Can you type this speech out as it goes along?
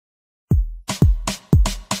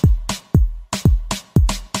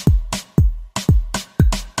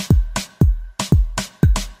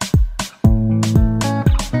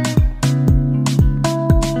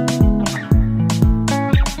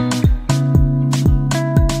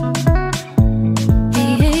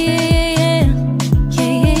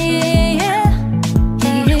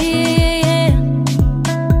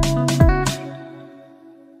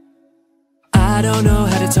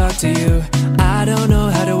talk to you. I don't know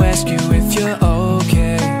how to ask you if you're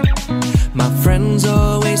okay. My friends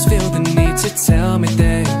always feel the need to tell me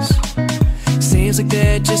things. Seems like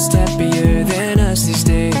they're just happier than us these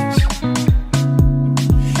days.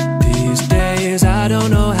 These days I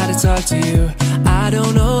don't know how to talk to you. I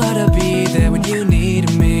don't know how to be there when you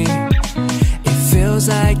need me. It feels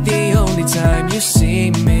like the only time you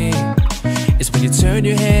see me is when you turn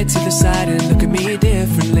your head to the side and look at me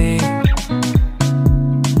differently.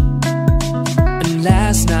 And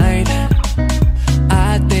last night,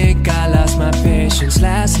 I think I lost my patience.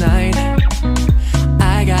 Last night,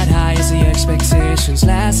 I got high as the expectations.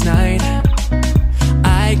 Last night,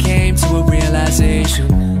 I came to a realization,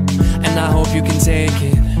 and I hope you can take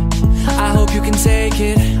it. I hope you can take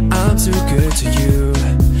it. I'm too good to you.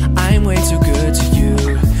 I'm way too good to you.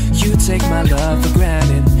 You take my love for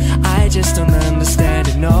granted. I just don't understand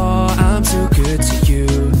it. No, I'm too good to you.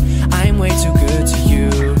 I'm way too good to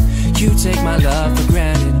you. You take my love for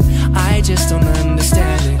granted. I just don't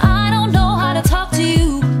understand it. I don't know how to talk to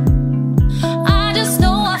you. I just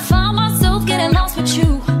know I found myself getting lost with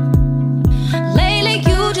you. Lately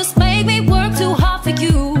you just make me work too hard for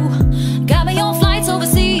you. Got me on flights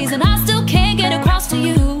overseas and I still can't get across to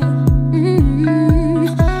you.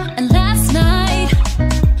 And last night,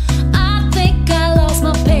 I think I lost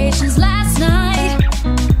my patience. Last night,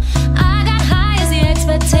 I got high as the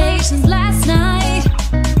expectations. Last night,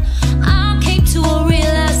 I came to a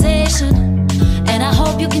realization, and I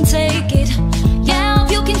hope you can take it. Yeah, I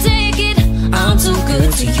hope you can take it. I'm too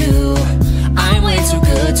good to you. I'm way too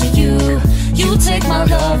good to you. You take my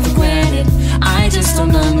love for granted. I just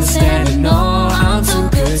don't understand it. No, I'm too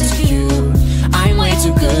good to you. I'm way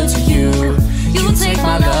too good to you. You take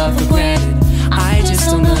my love for granted. I just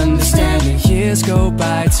don't understand it. Years go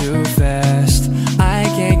by too fast. I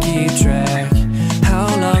can't keep track. How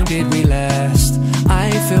long did we last?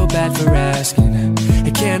 I feel bad for asking.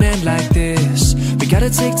 It can't end like this. We gotta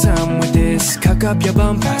take time with this. Cock up your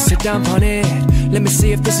bumper, sit down on it. Let me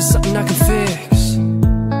see if this is something I can fix.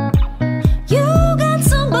 You got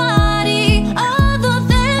somebody other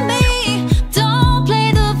than me. Don't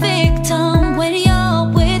play the victim when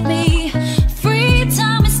you're with me. Free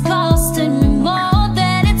time is costing more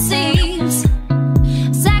than it seems.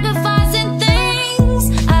 Sacrificing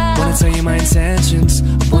things. Wanna tell you my intentions.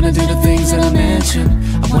 I wanna do the things that I mentioned.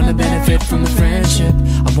 I wanna benefit from the friendship.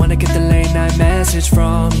 I wanna get the late night message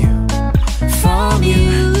from you. From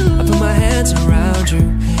you. I put my hands around you.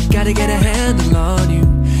 Gotta get a handle on you.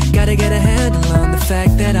 Gotta get a handle on the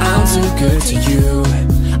fact that I'm too good to you.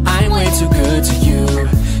 I'm way too good to you.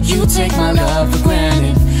 You take my love for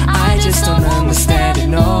granted. I just don't understand it.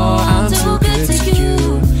 No, I'm too good to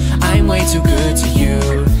you. I'm way too good to you.